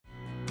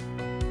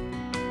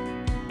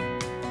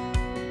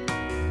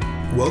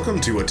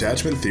Welcome to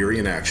Attachment Theory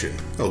in Action,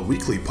 a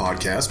weekly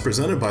podcast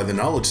presented by the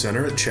Knowledge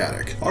Center at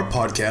Chaddock. Our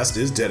podcast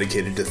is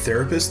dedicated to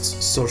therapists,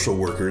 social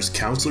workers,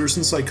 counselors,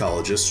 and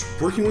psychologists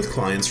working with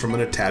clients from an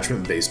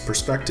attachment-based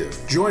perspective.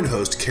 Join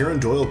host Karen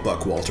Doyle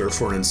Buckwalter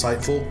for an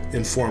insightful,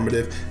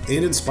 informative,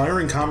 and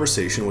inspiring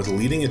conversation with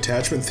leading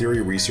attachment theory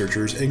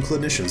researchers and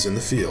clinicians in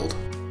the field.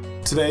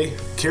 Today,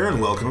 Karen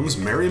welcomes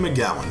Mary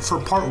McGowan for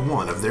part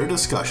 1 of their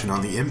discussion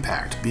on the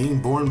impact being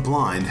born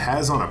blind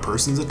has on a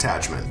person's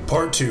attachment.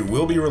 Part 2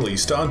 will be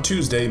released on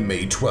Tuesday,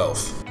 May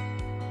 12th.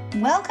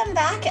 Welcome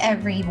back,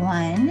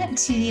 everyone,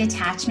 to the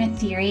Attachment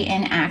Theory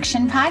in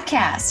Action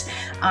podcast.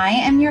 I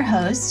am your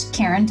host,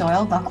 Karen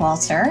Doyle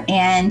Buckwalter,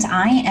 and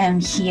I am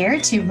here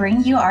to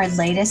bring you our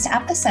latest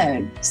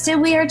episode. So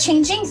we are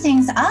changing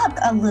things up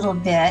a little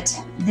bit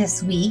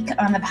this week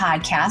on the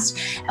podcast,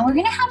 and we're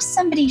going to have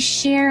somebody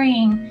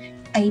sharing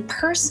a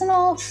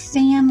personal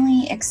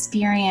family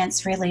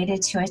experience related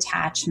to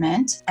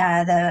attachment.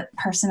 The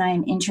person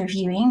I'm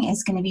interviewing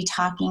is going to be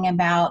talking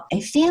about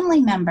a family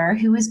member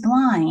who was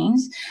blind,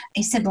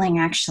 a sibling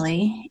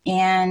actually,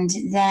 and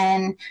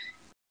then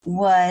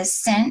was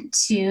sent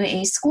to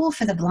a school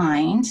for the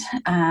blind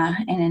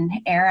in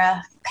an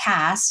era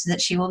past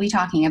that she will be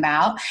talking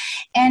about,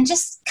 and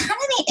just kind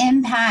of the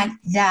impact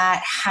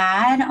that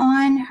had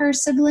on her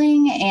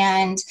sibling,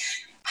 and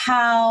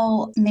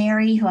how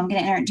Mary, who I'm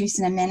going to introduce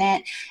in a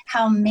minute,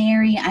 how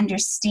Mary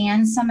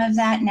understands some of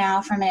that now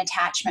from an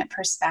attachment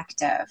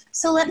perspective.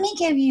 So let me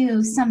give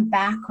you some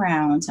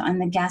background on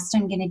the guest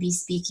I'm going to be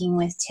speaking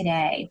with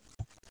today.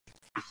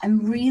 I'm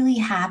really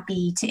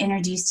happy to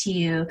introduce to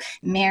you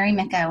Mary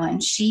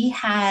McGowan. She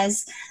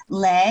has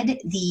led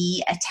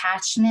the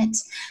attachment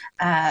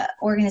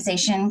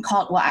organization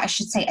called, well, I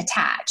should say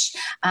Attach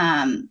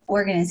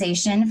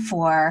organization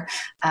for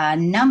a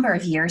number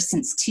of years,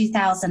 since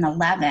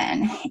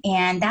 2011.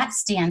 And that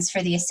stands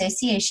for the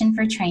Association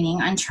for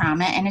Training on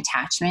Trauma and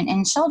Attachment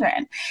in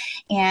Children.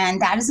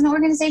 And that is an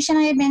organization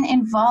I have been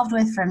involved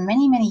with for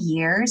many, many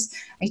years.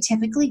 I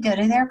typically go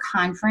to their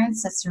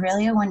conference. It's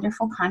really a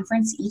wonderful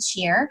conference each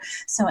year.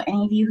 So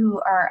any of you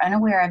who are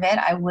unaware of it,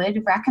 I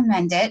would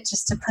recommend it,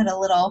 just to put a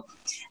little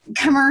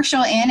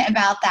commercial in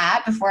about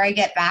that before I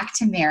get back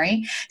to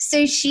Mary.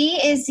 So she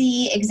is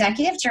the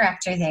executive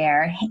director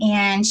there,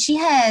 and she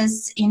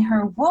has, in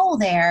her role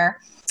there,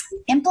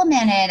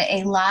 implemented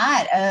a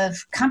lot of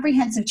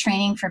comprehensive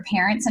training for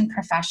parents and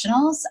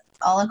professionals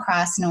all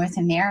across North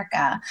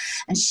America.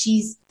 And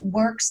she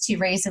works to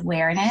raise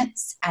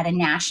awareness at a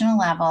national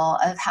level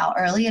of how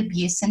early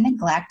abuse and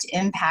neglect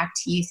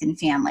impact youth and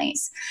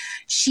families.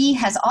 She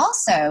has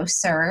also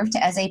served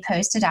as a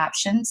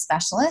post-adoption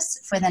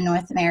specialist for the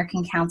North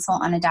American Council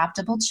on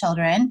Adoptable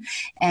Children,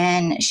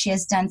 and she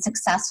has done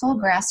successful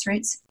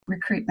grassroots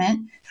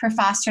recruitment for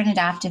foster and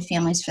adoptive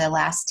families for the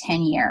last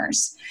 10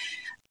 years.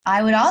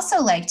 I would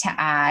also like to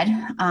add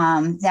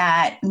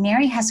that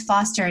Mary has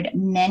fostered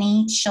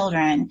many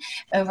children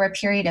over a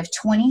period of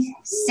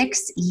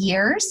 26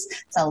 years.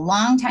 It's a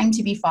long time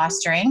to be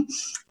fostering.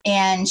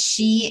 And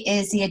she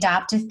is the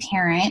adoptive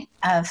parent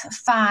of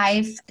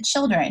 5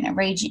 children,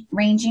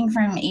 ranging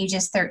from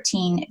ages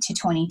 13 to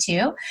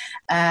 22.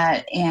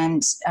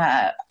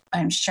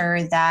 I'm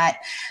sure that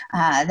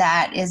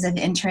that is of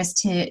interest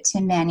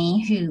to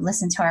many who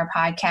listen to our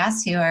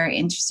podcast, who are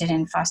interested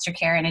in foster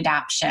care and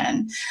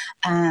adoption.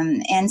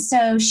 And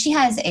so she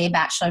has a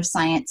Bachelor of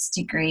Science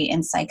degree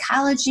in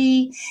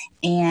psychology,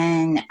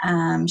 and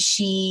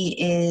she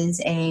is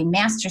a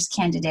master's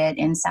candidate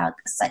in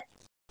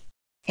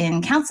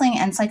counseling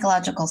and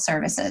psychological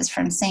services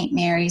from St.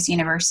 Mary's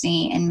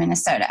University in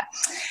Minnesota.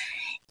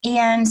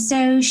 And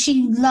so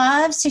she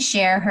loves to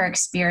share her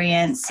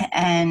experience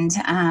and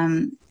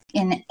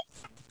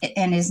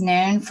is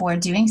known for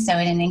doing so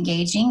in an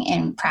engaging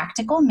and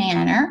practical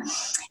manner.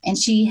 And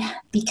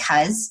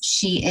because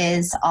she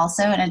is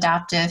also an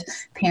adoptive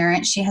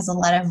parent, she has a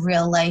lot of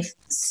real life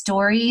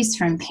stories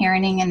from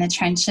parenting in the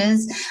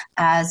trenches,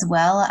 as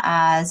well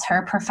as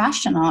her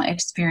professional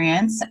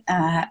experience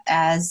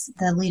as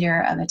the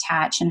leader of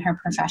Attach and her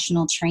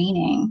professional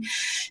training.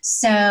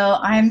 So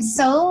I'm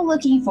so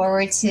looking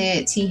forward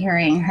to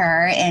hearing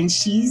her, and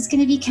she's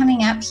going to be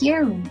coming up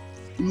here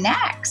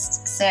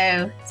next.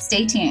 So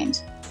stay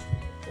tuned.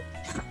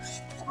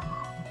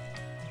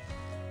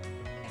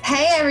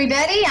 Hey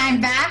everybody,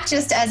 I'm back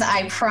just as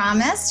I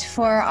promised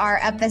for our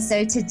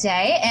episode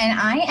today, and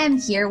I am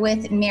here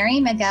with Mary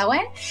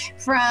McGowan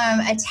from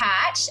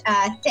Attach.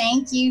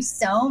 Thank you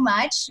so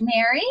much,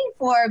 Mary,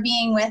 for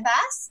being with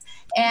us,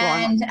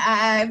 and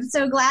I'm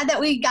so glad that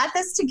we got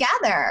this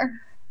together.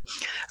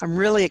 I'm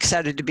really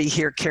excited to be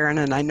here, Karen,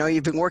 and I know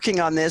you've been working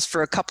on this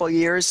for a couple of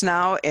years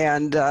now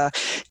and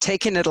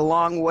taken it a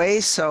long way,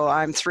 so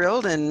I'm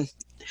thrilled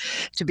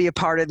to be a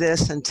part of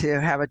this and to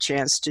have a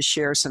chance to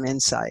share some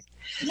insight.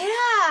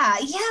 Yeah.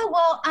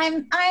 Well,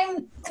 I'm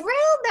thrilled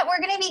that we're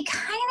going to be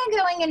kind of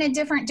going in a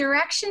different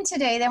direction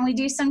today than we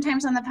do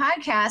sometimes on the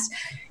podcast.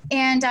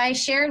 And I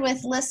shared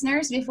with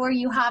listeners before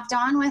you hopped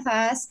on with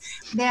us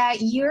that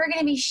you're going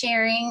to be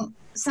sharing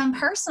some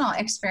personal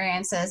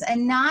experiences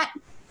and not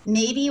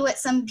maybe what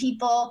some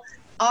people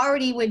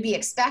already would be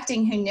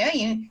expecting who know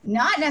you,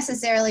 not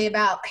necessarily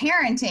about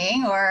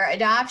parenting or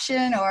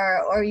adoption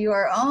or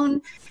your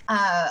own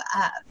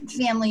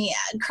family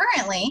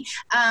currently,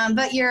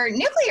 but your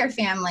nuclear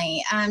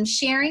family,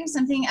 sharing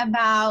something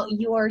about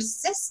your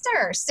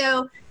sister.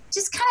 So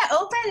just kind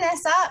of open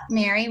this up,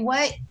 Mary,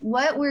 what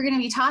we're going to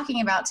be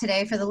talking about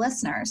today for the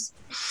listeners.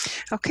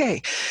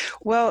 Okay.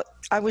 Well,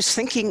 I was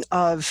thinking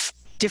of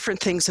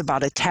different things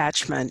about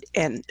attachment,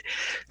 and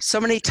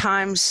so many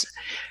times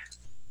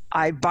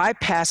I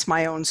bypass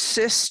my own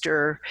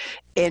sister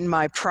in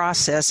my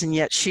process, and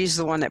yet she's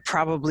the one that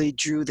probably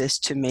drew this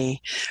to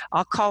me.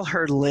 I'll call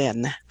her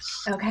Lynn.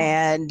 Okay.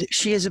 And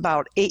she is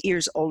about 8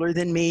 years older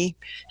than me.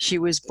 She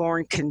was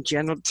born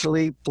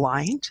congenitally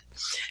blind.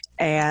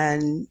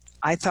 And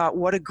I thought,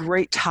 what a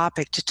great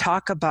topic to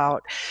talk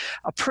about,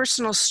 a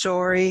personal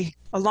story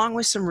along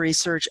with some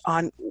research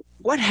on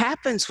what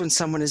happens when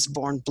someone is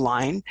born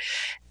blind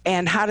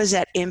and how does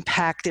that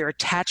impact their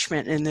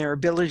attachment and their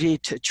ability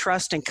to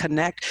trust and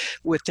connect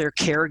with their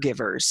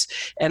caregivers.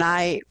 And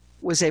I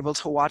was able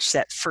to watch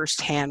that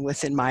firsthand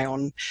within my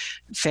own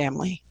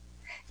family.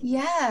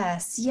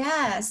 Yes.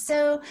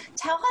 So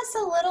tell us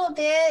a little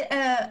bit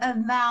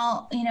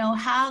about,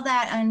 how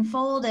that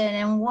unfolded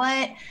and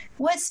what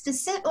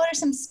are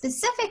some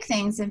specific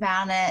things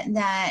about it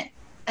that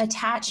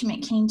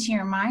attachment came to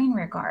your mind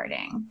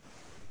regarding?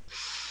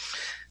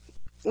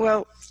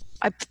 Well,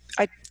 I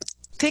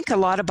think a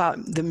lot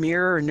about the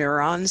mirror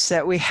neurons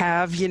that we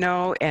have,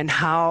 and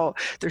how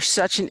there's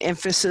such an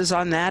emphasis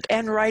on that,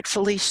 and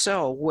rightfully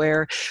so,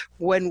 where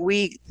when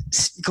we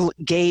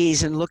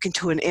gaze and look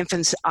into an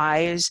infant's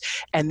eyes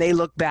and they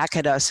look back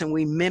at us and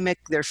we mimic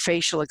their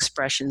facial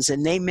expressions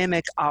and they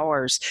mimic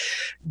ours,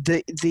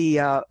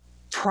 the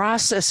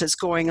process that's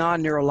going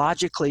on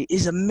neurologically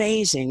is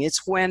amazing.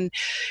 It's when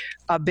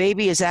a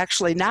baby is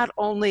actually not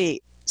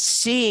only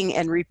seeing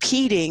and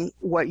repeating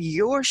what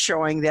you're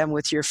showing them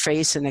with your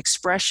face and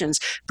expressions,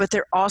 but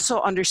they're also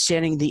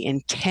understanding the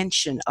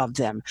intention of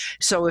them.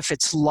 So if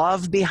it's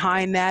love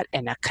behind that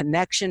and a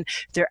connection,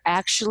 they're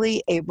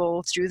actually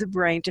able through the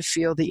brain to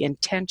feel the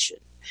intention.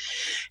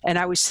 And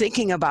I was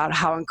thinking about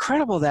how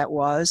incredible that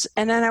was.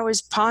 And then I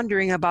was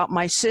pondering about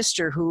my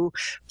sister, who,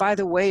 by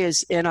the way,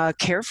 is in a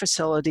care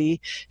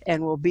facility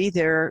and will be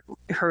there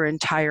her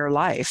entire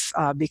life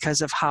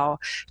because of how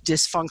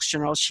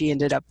dysfunctional she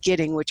ended up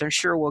getting, which I'm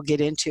sure we'll get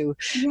into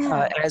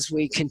as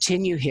we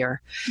continue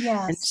here.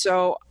 Yes. And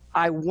so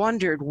I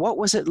wondered, what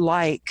was it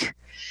like?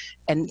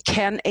 And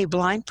can a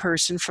blind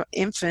person from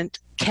infant,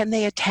 can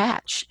they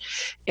attach?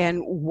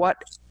 And what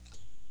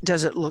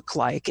does it look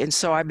like? And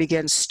so I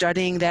began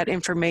studying that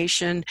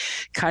information,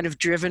 kind of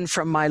driven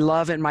from my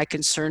love and my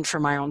concern for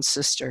my own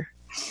sister.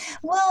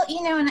 Well,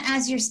 and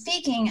as you're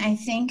speaking, I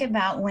think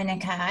about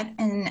Winnicott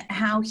and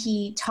how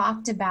he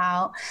talked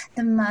about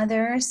the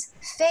mother's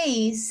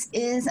face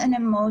is an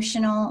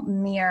emotional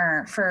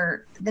mirror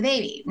for the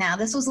baby. Now,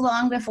 this was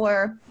long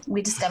before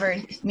we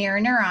discovered mirror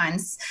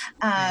neurons.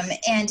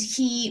 And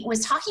he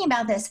was talking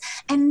about this.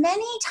 And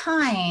many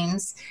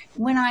times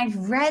when I've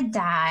read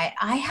that,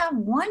 I have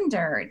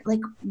wondered,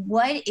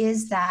 what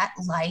is that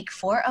like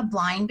for a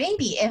blind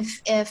baby?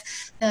 If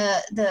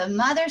the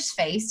mother's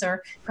face,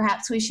 or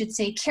perhaps we should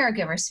say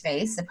caregiver's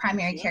face, the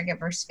primary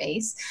caregiver's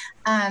face,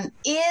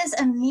 is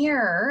a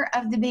mirror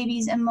of the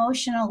baby's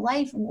emotional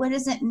life, what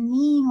does it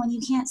mean when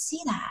you can't see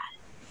that?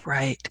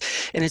 Right.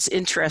 And it's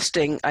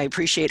interesting. I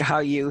appreciate how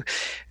you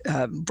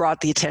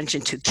brought the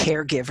attention to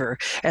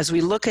caregiver. As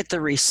we look at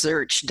the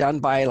research done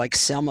by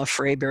Selma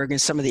Freyberg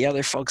and some of the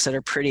other folks that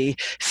are pretty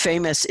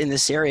famous in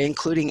this area,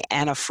 including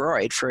Anna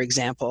Freud, for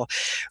example,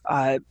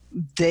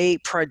 they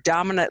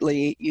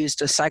predominantly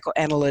used a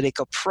psychoanalytic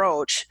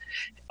approach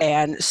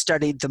and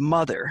studied the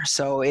mother.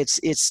 So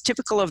it's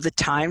typical of the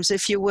times,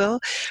 if you will.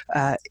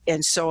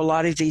 And so a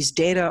lot of these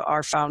data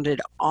are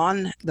founded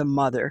on the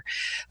mother.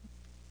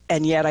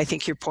 And yet I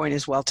think your point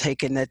is well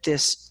taken, that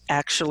this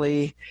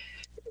actually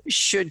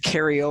should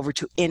carry over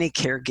to any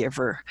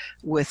caregiver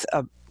with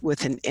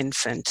an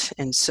infant.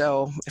 And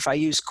so if I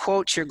use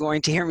quotes, you're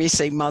going to hear me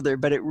say mother,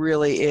 but it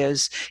really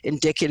is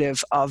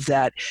indicative of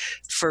that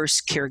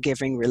first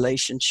caregiving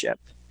relationship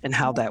and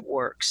how that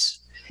works.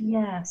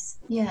 Yes.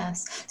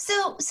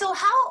 So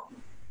how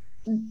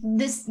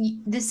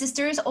the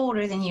sister is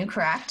older than you,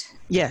 correct?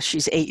 Yes,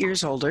 she's 8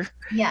 years older.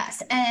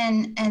 Yes,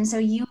 and so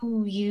you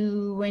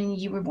when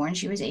you were born,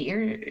 she was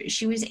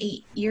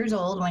 8 years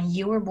old when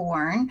you were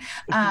born.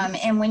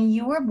 And when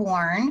you were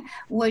born,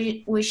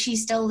 was she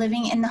still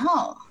living in the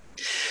home?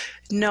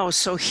 No.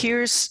 So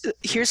here's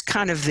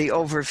kind of the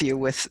overview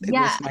with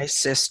my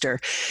sister.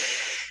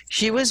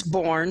 She was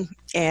born,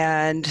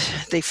 and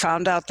they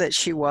found out that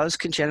she was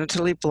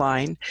congenitally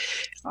blind.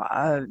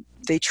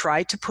 They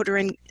tried to put her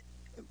in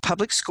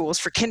public schools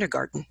for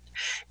kindergarten,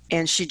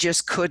 and she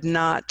just could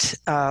not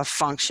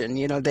function.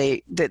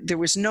 There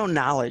was no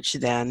knowledge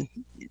then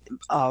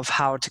of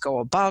how to go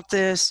about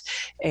this,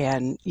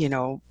 and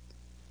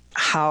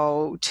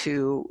how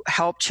to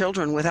help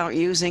children without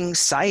using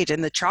sight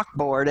and the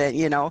chalkboard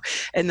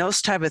and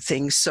those type of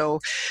things. So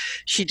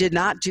she did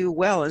not do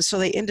well. And so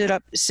they ended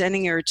up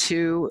sending her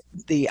to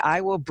the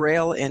Iowa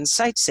Braille and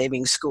Sight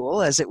Saving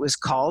School, as it was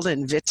called,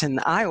 in Vinton,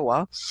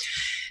 Iowa.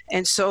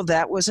 And so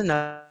that was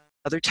another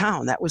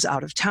town that was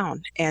out of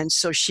town. And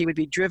so she would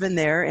be driven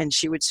there, and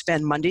she would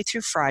spend Monday through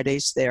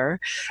Fridays there,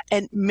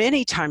 and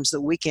many times the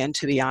weekend,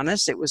 to be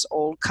honest. It was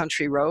old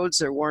country roads.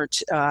 There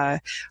weren't a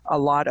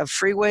lot of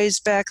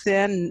freeways back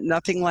then,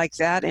 nothing like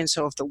that. And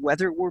so if the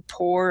weather were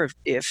poor,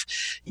 if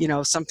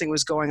something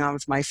was going on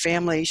with my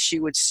family, she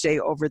would stay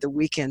over the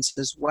weekends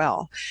as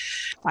well.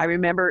 I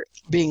remember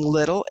being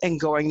little and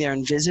going there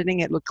and visiting.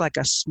 It looked like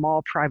a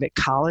small private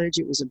college.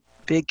 It was a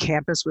big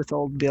campus with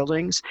old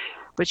buildings,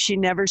 but she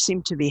never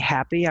seemed to be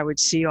happy. I would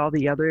see all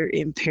the other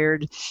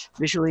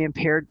visually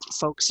impaired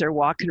folks there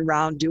walking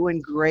around doing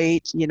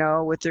great,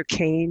 with their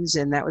canes.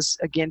 And that was,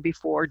 again,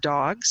 before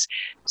dogs,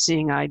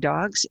 seeing eye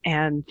dogs.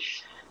 And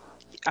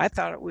I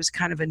thought it was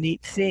kind of a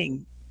neat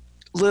thing.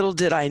 Little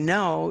did I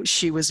know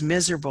she was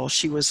miserable.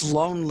 She was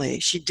lonely.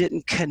 She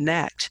didn't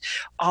connect.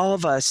 All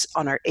of us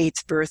on our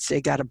 8th birthday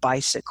got a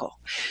bicycle.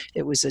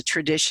 It was a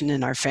tradition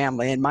in our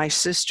family. And my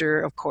sister,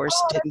 of course,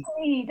 didn't.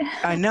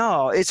 I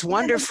know, it's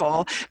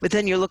wonderful. But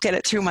then you look at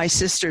it through my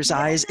sister's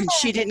eyes, and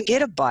she didn't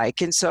get a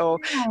bike. And so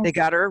they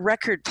got her a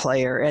record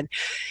player. And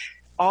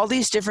all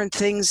these different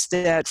things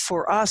that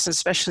for us,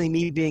 especially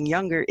me being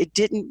younger, it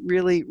didn't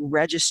really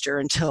register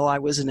until I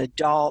was an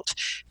adult,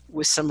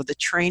 with some of the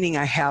training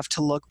I have,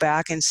 to look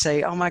back and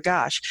say, oh my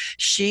gosh,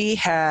 she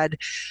had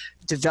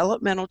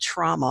developmental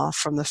trauma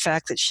from the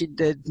fact that she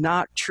did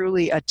not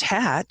truly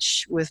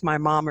attach with my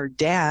mom or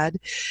dad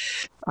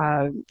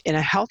in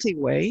a healthy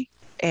way.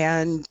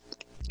 And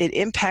it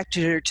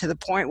impacted her to the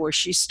point where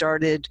she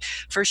started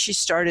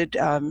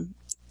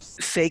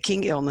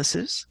faking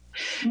illnesses,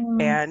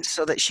 and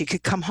so that she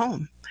could come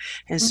home.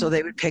 And so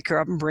they would pick her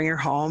up and bring her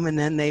home, and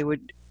then they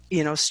would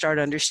start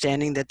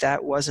understanding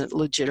that wasn't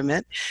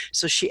legitimate.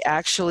 So she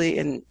actually,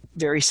 and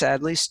very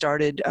sadly,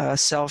 started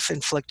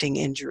self-inflicting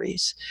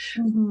injuries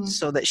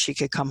so that she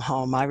could come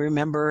home. I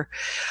remember,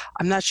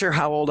 I'm not sure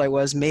how old I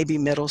was, maybe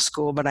middle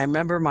school, but I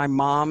remember my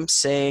mom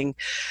saying,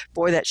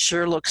 boy, that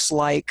sure looks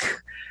like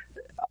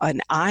an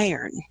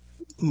iron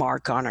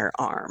mark on her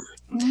arm.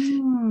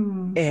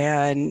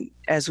 And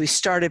as we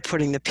started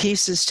putting the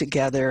pieces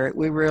together,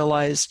 we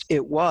realized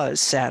it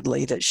was,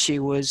 sadly, that she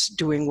was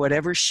doing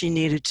whatever she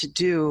needed to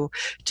do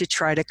to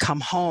try to come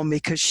home,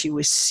 because she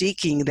was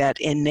seeking that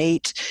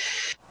innate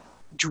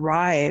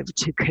drive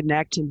to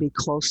connect and be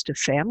close to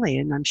family.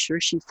 And I'm sure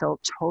she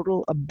felt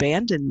total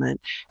abandonment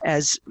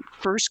as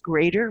first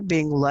grader,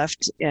 being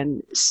left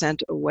and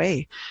sent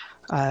away.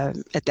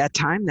 At that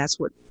time, that's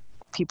what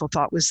people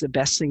thought was the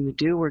best thing to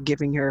do. We're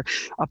giving her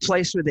a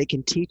place where they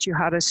can teach you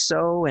how to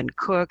sew and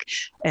cook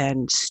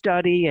and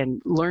study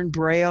and learn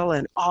Braille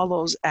and all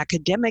those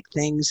academic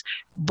things,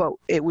 but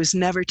it was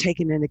never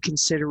taken into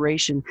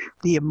consideration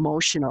the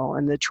emotional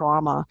and the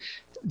trauma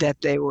that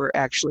they were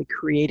actually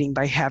creating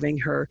by having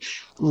her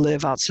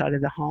live outside of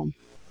the home.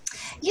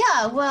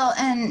 Yeah, well,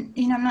 and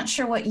I'm not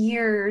sure what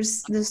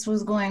years this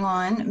was going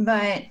on,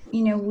 but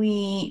we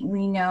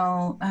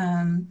know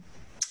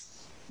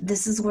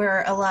this is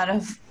where a lot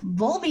of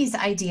Bowlby's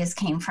ideas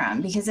came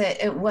from, because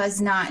it was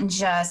not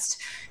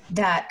just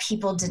that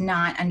people did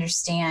not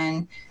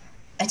understand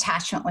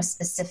attachment was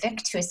specific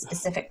to a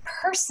specific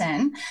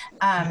person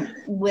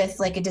with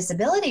like a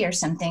disability or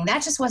something.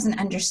 That just wasn't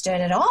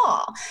understood at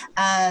all.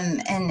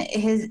 And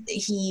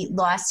he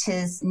lost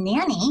his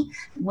nanny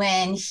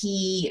when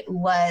he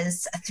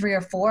was 3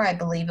 or 4, I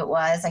believe it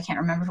was. I can't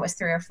remember if it was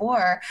 3 or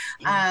 4.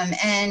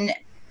 And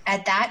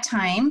at that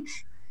time,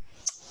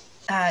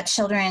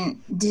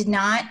 children did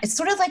not, it's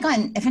sort of like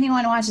on, if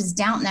anyone watches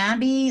Downton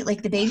Abbey,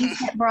 like the babies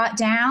get brought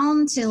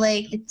down to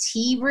like the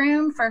tea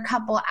room for a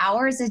couple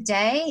hours a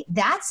day.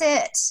 That's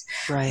it.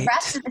 Right. The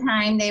rest of the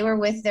time they were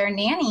with their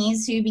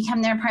nannies, who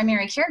become their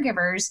primary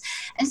caregivers.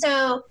 And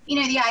so,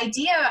 the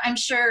idea, I'm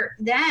sure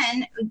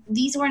then,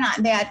 these were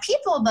not bad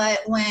people,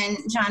 but when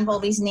John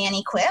Bowlby's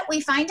nanny quit,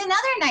 we find another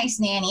nice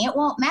nanny. It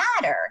won't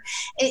matter.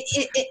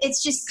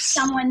 It's just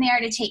someone there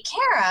to take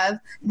care of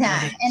them.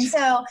 Right. And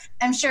so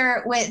I'm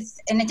sure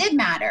and it did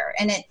matter,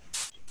 and it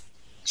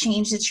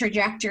changed the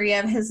trajectory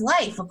of his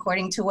life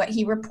according to what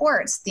he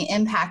reports, the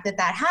impact that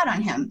had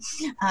on him.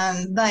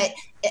 But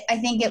I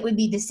think it would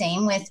be the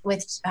same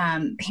with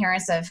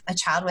parents of a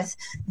child with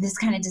this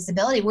kind of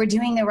disability. We're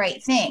doing the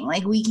right thing.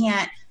 Like, we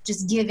can't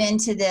just give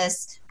into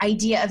this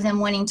idea of them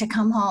wanting to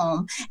come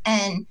home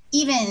and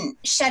even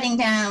shutting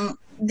down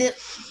the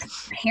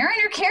parent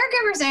or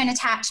caregiver's own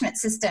attachment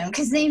system,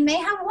 because they may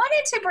have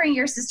wanted to bring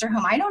your sister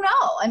home. I don't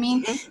know. I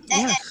mean,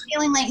 and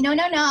feeling like,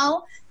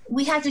 no,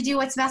 we have to do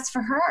what's best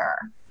for her.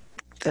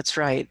 That's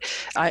right.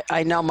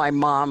 I know my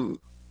mom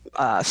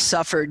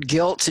suffered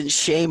guilt and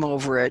shame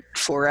over it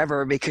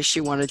forever because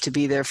she wanted to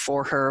be there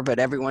for her. But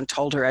everyone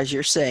told her, as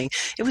you're saying,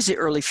 it was the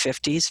early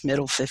 50s,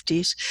 middle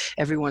 50s.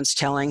 Everyone's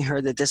telling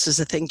her that this is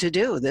the thing to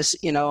do. This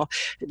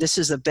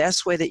is the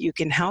best way that you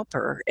can help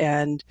her.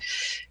 And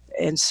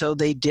so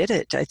they did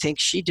it. I think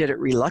she did it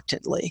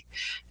reluctantly.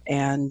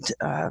 And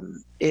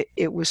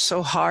it was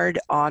so hard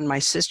on my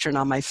sister and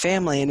on my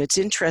family. And it's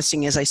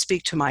interesting as I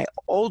speak to my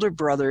older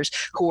brothers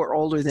who are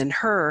older than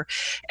her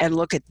and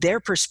look at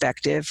their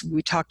perspective.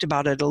 We talked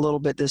about it a little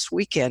bit this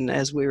weekend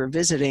as we were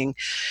visiting,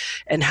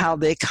 and how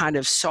they kind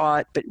of saw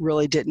it but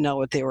really didn't know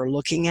what they were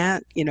looking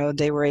at.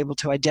 They were able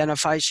to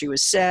identify she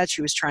was sad,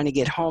 she was trying to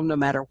get home no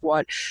matter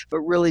what, but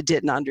really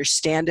didn't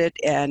understand it.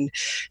 And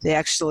they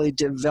actually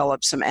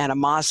developed some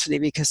animosity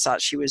because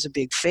thought she was a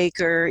big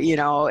faker,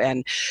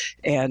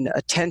 and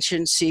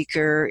attention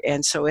seeker.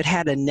 And so it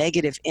had a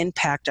negative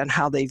impact on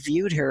how they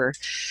viewed her,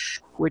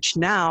 which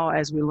now,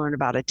 as we learn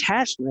about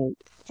attachment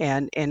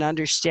and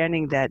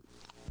understanding that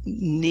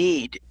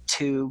need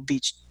to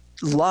be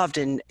loved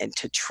and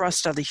to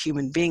trust other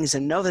human beings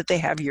and know that they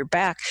have your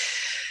back,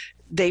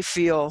 they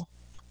feel,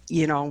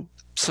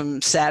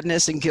 some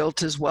sadness and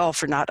guilt as well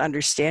for not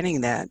understanding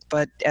that.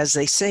 But as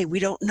they say, we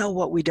don't know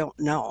what we don't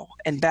know.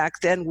 And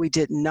back then we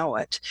didn't know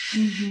it.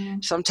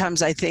 Mm-hmm.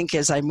 Sometimes I think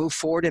as I move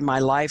forward in my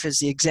life as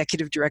the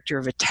executive director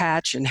of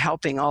Attach and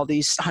helping all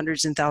these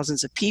hundreds and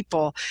thousands of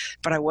people,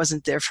 but I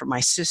wasn't there for my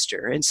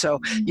sister. And so,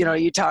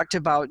 you talked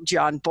about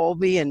John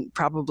Bowlby and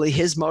probably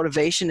his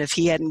motivation. If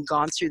he hadn't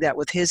gone through that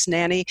with his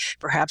nanny,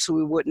 perhaps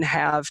we wouldn't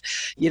have,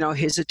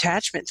 his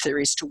attachment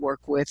theories to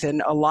work with.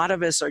 And a lot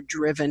of us are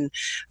driven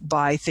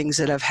by things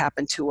that have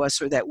happened to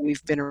us or that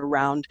we've been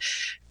around,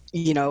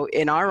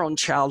 in our own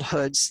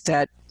childhoods,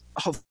 that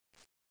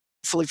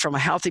hopefully from a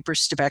healthy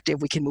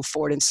perspective, we can move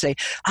forward and say,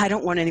 I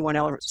don't want anyone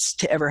else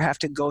to ever have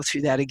to go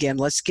through that again.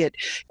 Let's get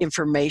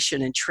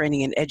information and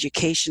training and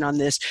education on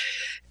this.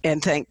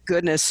 And thank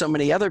goodness so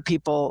many other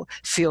people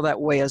feel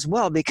that way as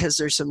well, because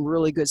there's some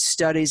really good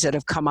studies that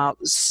have come out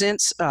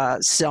since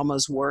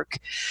Selma's work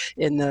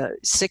in the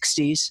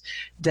 60s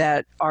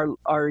that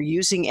are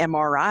using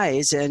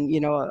MRIs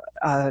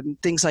and,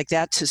 things like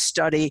that to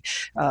study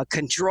a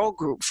control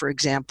group, for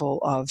example,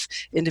 of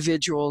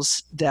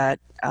individuals that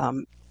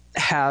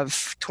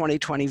have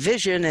 20/20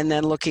 vision, and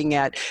then looking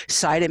at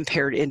sight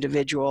impaired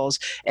individuals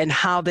and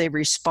how they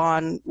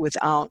respond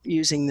without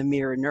using the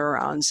mirror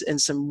neurons. And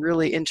some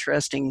really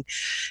interesting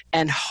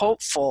and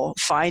hopeful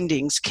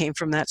findings came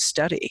from that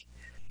study.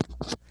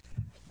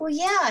 Well,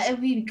 yeah, it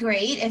would be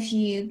great if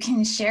you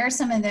can share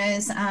some of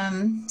those.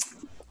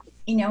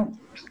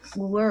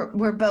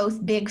 We're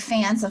both big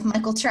fans of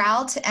Michael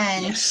Trout,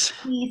 and yes,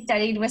 he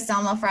studied with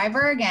Selma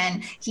Freiberg,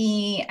 and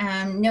he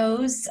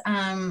knows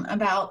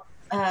about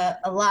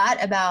a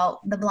lot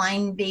about the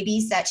blind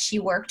babies that she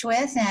worked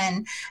with,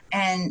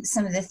 and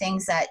some of the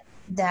things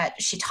that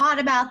she taught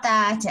about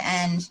that.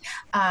 And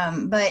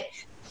but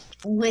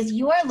with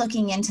your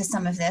looking into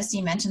some of this,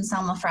 you mentioned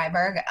Selma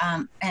Freiberg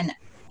and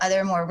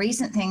other more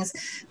recent things.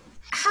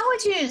 How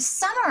would you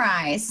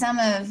summarize some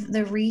of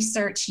the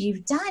research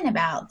you've done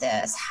about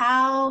this?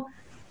 How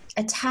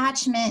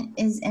attachment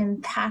is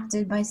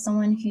impacted by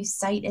someone whose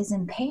sight is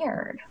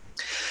impaired?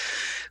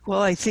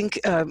 Well, I think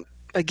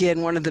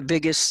again, one of the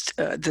biggest,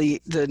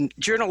 the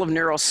Journal of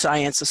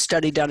Neuroscience, a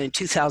study done in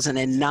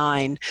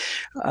 2009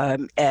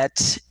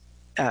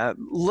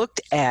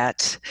 looked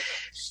at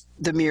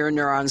the mirror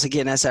neurons,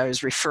 again, as I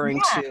was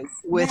referring to,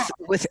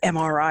 with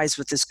MRIs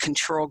with this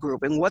control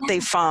group. And what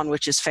they found,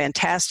 which is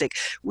fantastic,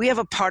 we have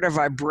a part of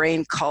our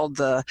brain called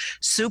the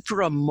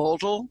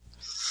supramodal.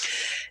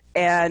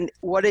 And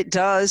what it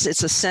does,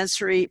 it's a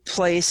sensory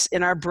place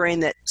in our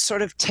brain that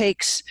sort of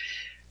takes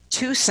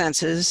two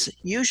senses,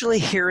 usually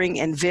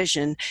hearing and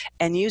vision,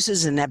 and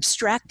uses an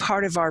abstract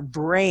part of our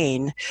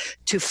brain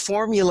to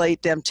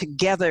formulate them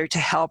together to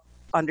help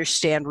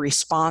understand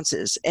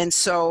responses. And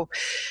so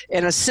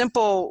in a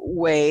simple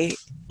way,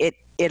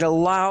 it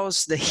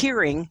allows the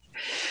hearing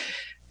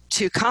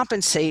to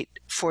compensate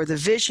for the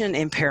vision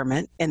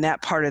impairment in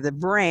that part of the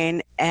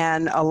brain,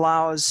 and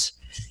allows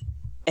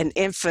an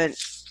infant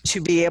to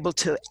be able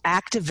to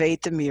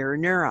activate the mirror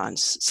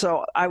neurons.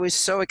 So I was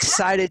so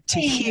excited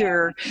to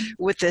hear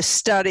with this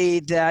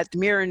study that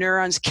mirror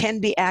neurons can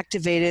be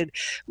activated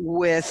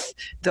with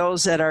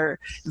those that are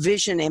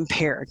vision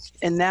impaired.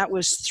 And that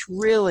was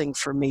thrilling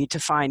for me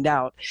to find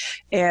out.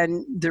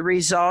 And the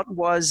result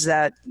was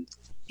that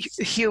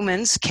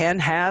humans can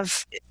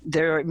have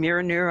their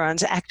mirror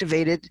neurons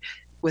activated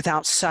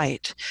without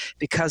sight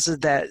because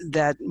of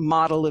that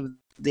model of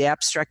the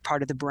abstract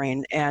part of the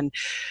brain. And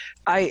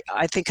I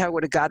think I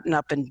would have gotten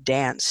up and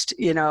danced,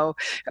 to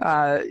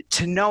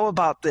know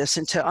about this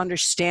and to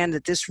understand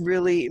that this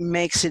really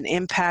makes an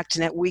impact,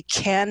 and that we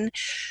can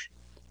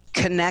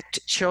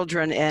connect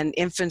children and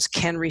infants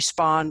can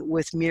respond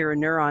with mirror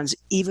neurons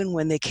even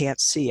when they can't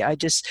see.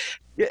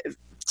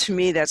 to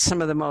me, that's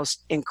some of the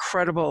most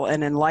incredible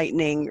and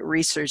enlightening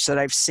research that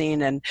I've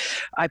seen. And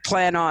I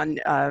plan on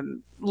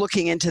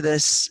looking into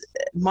this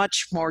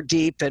much more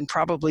deep and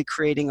probably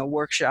creating a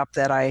workshop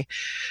that I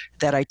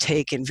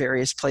take in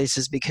various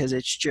places, because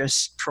it's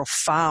just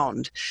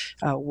profound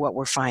what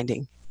we're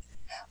finding.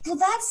 Well,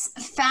 that's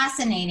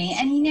fascinating.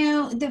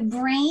 And, the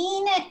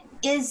brain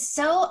is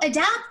so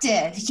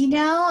adaptive.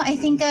 I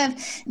think of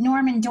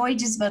Norman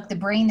Doidge's book, The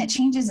Brain That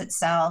Changes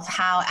Itself,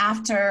 how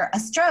after a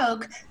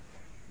stroke,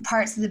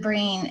 parts of the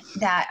brain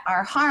that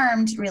are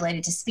harmed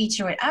related to speech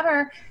or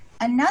whatever,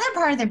 another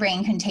part of the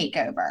brain can take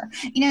over.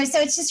 So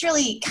it's just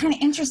really kind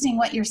of interesting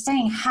what you're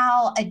saying,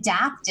 how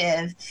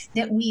adaptive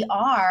that we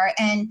are.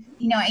 And,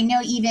 I know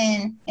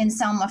even in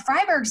Selma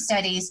Freiberg's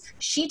studies,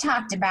 she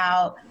talked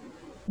about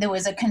there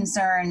was a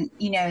concern,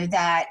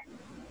 that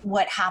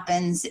what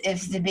happens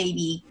if the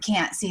baby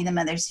can't see the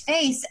mother's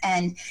face,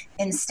 and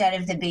instead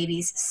of the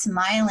babies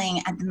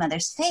smiling at the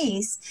mother's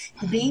face,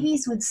 the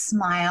babies would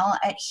smile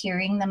at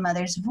hearing the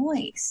mother's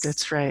voice.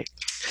 That's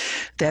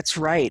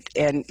right.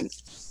 And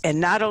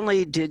not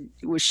only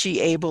was she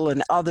able,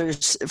 and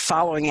others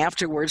following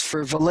afterwards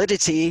for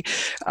validity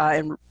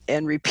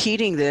and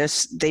repeating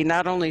this, they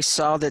not only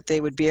saw that they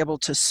would be able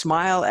to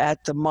smile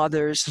at the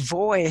mother's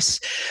voice,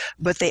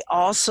 but they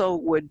also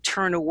would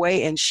turn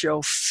away and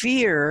show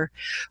fear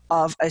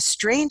of a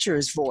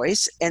stranger's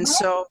voice. And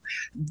so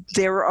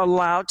they were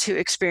allowed to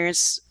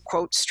experience,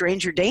 quote,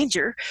 stranger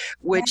danger,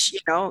 which,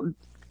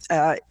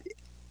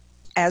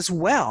 as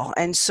well.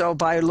 And so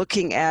by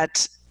looking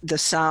at the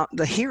sound,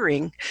 the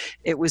hearing,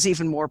 it was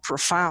even more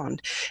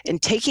profound.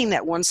 And taking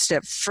that one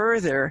step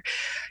further,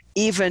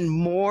 even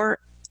more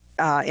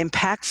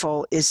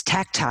impactful is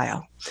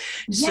tactile.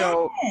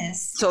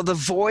 Yes. So the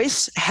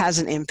voice has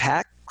an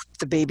impact.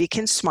 The baby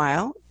can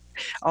smile,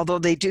 although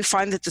they do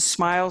find that the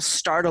smiles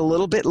start a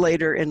little bit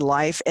later in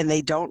life, and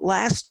they don't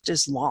last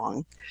as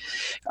long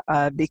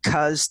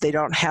because they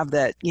don't have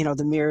that,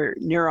 the mirror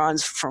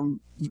neurons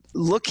from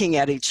looking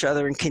at each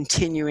other and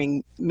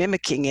continuing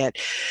mimicking it.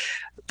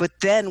 But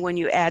then when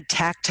you add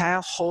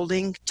tactile,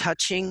 holding,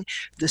 touching,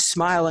 the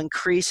smile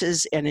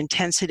increases in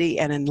intensity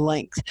and in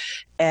length.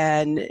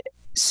 And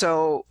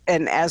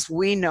as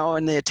we know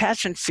in the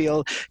attachment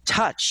field,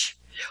 touch,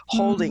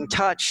 holding,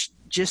 touch,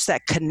 just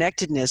that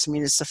connectedness. I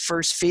mean, it's the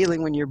first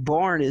feeling when you're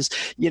born is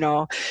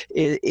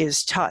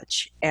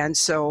touch. And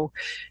so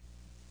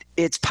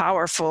it's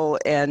powerful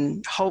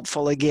and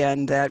hopeful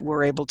again that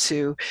we're able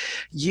to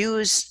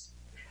use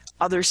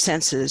other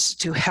senses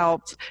to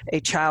help a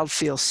child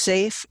feel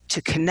safe,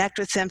 to connect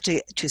with them,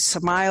 to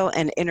smile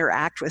and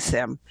interact with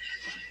them.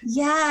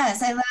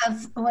 Yes, I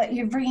love what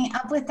you're bringing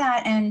up with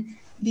that. And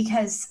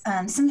because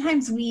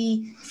sometimes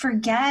we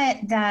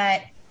forget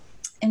that,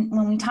 and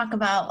when we talk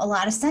about a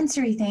lot of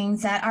sensory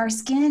things, that our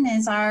skin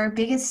is our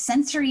biggest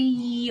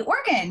sensory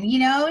organ,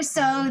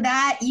 so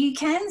that you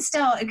can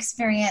still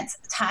experience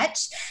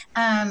touch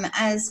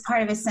as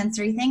part of a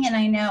sensory thing. And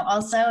I know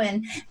also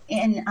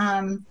in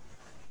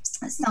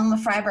Selma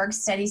Freiberg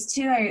studies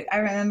too, I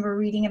remember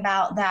reading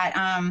about that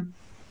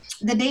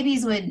the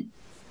babies would,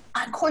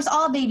 of course,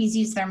 all babies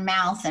use their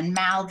mouth and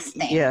mouth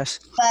thing. Yes.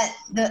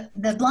 But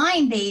the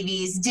blind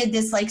babies did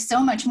this like so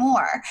much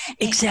more.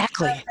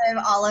 Exactly.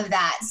 Of all of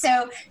that.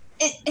 So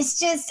it's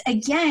just,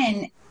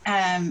 again,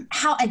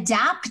 how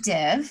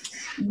adaptive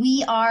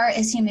we are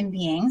as human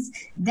beings,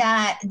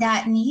 that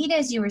need,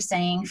 as you were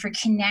saying, for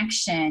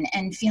connection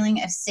and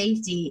feeling of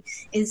safety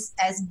is,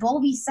 as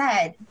Bowlby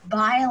said,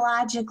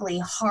 biologically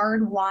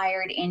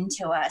hardwired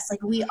into us.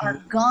 Like, we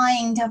are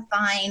going to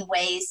find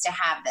ways to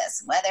have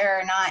this, whether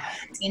or not,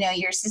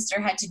 your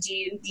sister had to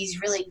do these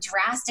really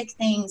drastic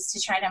things to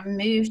try to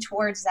move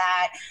towards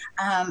that,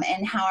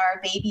 and how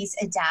our babies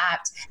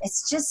adapt.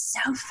 It's just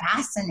so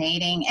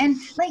fascinating. And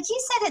like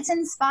you said, it's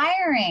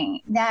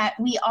inspiring that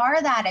we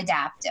are that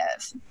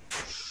adaptive.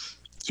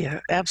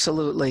 Yeah,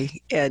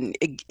 absolutely. And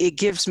it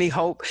gives me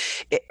hope.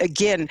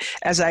 Again,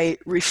 as I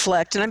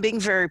reflect, and I'm being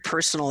very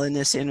personal in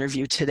this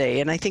interview today,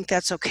 and I think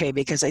that's okay,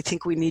 because I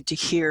think we need to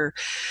hear,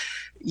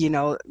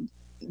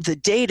 the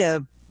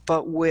data,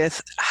 but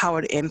with how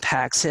it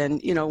impacts. And,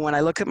 when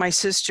I look at my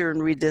sister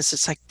and read this,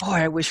 it's like, boy,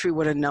 I wish we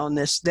would have known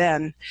this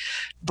then,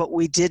 but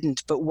we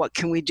didn't. But what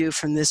can we do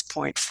from this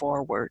point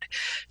forward,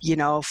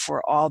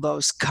 for all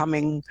those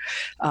coming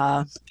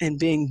and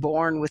being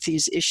born with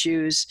these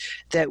issues,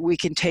 that we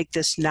can take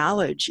this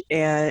knowledge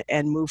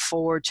and move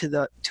forward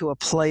to a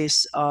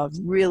place of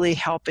really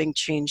helping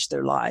change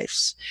their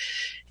lives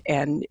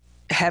and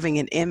having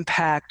an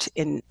impact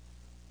in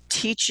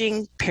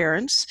teaching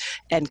parents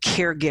and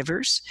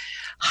caregivers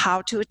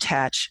how to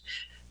attach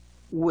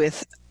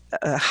with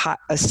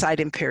a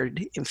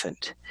sight-impaired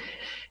infant.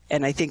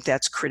 And I think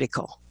that's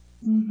critical.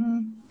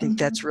 I think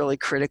that's really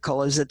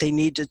critical, is that they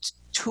need the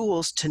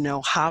tools to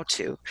know how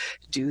to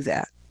do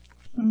that.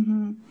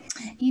 And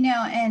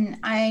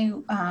I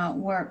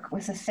work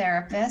with a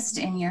therapist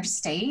in your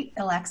state,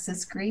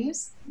 Alexis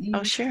Greaves.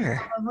 Oh, sure. You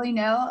probably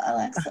know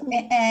Alexa.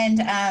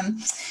 And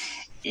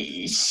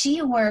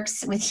she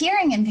works with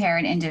hearing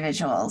impaired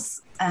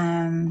individuals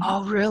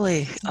Oh,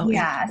 really? Oh,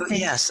 yeah. So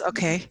yes.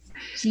 Okay.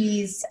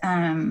 She's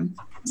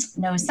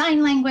knows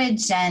sign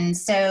language, and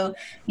so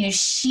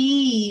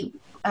she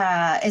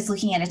is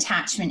looking at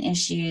attachment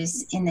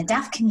issues in the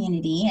deaf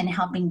community and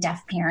helping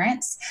deaf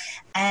parents.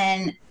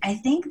 And I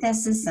think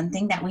this is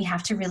something that we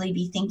have to really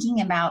be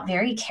thinking about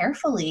very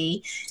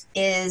carefully,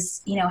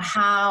 is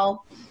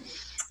how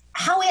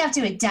we have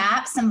to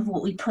adapt some of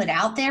what we put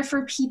out there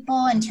for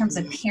people in terms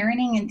of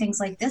parenting and things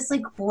like this.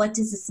 Like, what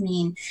does this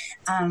mean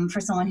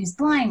for someone who's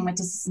blind? What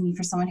does this mean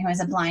for someone who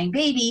has a blind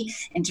baby?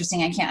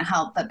 Interesting, I can't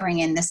help but bring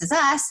in This Is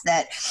Us,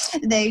 that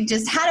they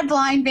just had a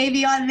blind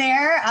baby on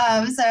there.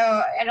 So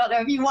I don't know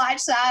if you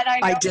watched that.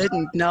 I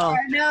didn't, no.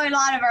 I know a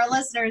lot of our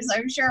listeners,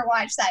 I'm sure,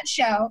 watched that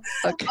show.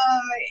 Okay.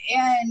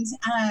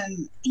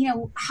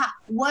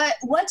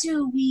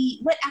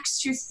 What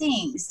extra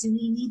things do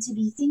we need to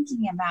be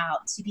thinking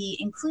about to be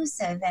inclusive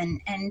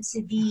and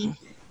to be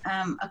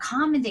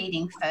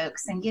accommodating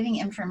folks and giving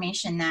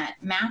information that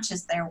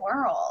matches their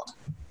world?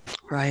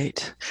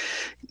 Right.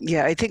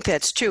 Yeah, I think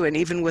that's true. And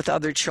even with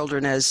other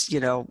children, as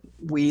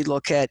we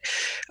look at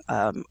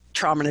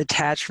trauma and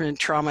attachment,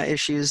 trauma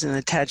issues and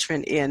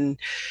attachment in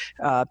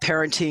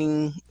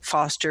parenting,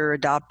 foster,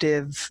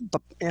 adoptive,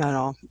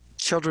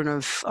 children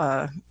of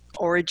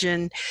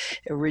origin,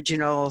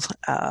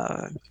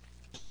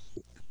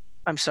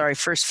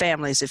 first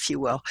families, if you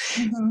will.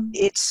 Mm-hmm.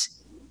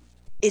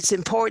 It's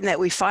important that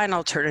we find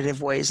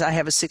alternative ways. I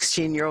have a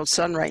 16-year-old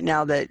son right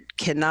now that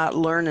cannot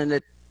learn in a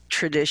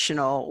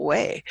traditional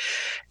way,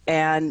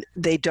 and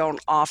they don't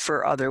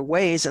offer other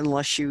ways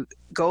unless you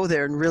go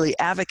there and really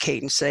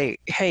advocate and say,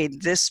 hey,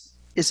 this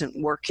isn't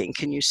working.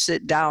 Can you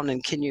sit down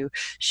and can you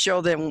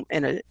show them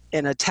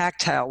in a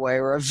tactile way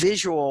or a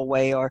visual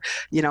way, or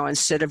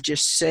instead of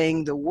just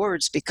saying the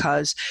words,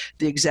 because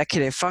the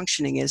executive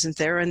functioning isn't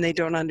there and they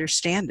don't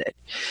understand it.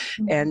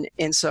 Mm-hmm.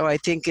 And so I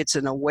think it's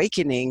an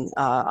awakening,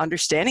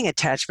 understanding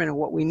attachment, and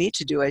what we need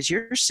to do, as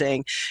you're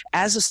saying,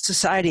 as a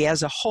society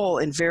as a whole,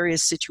 in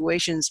various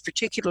situations,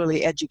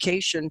 particularly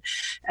education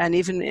and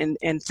even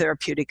in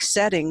therapeutic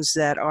settings,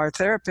 that our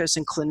therapists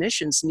and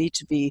clinicians need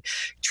to be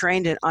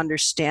trained and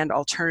understand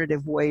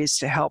alternative ways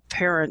to help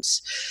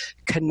parents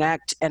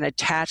connect and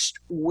attach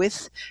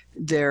with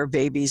their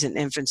babies and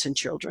infants and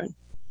children.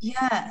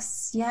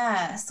 Yes.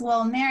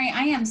 Well, Mary,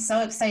 I am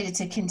so excited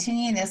to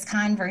continue this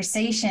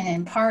conversation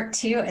in part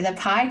 2 of the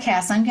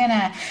podcast. I'm going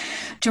to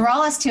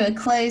draw us to a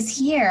close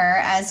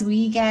here as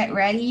we get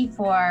ready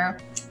for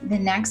the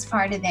next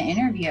part of the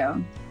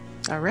interview.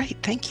 All right.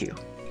 Thank you.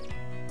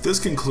 This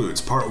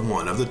concludes part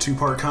 1 of the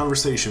 2-part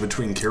conversation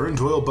between Karen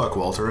Doyle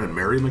Buckwalter and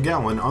Mary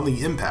McGowan on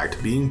the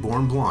impact being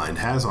born blind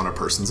has on a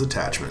person's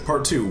attachment.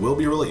 Part 2 will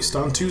be released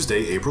on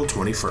Tuesday, April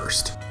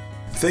 21st.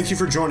 Thank you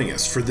for joining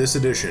us for this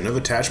edition of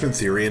Attachment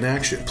Theory in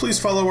Action. Please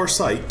follow our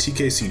site,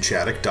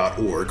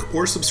 tkcchaddock.org,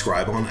 or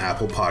subscribe on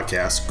Apple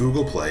Podcasts,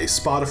 Google Play,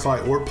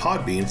 Spotify, or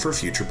Podbean for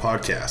future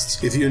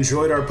podcasts. If you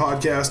enjoyed our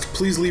podcast,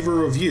 please leave a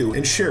review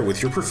and share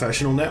with your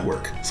professional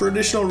network. For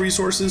additional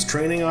resources,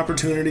 training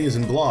opportunities,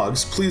 and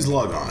blogs, please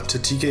log on to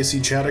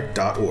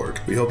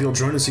tkcchaddock.org. We hope you'll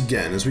join us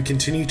again as we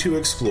continue to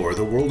explore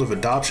the world of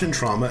adoption,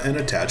 trauma, and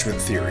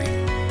attachment theory.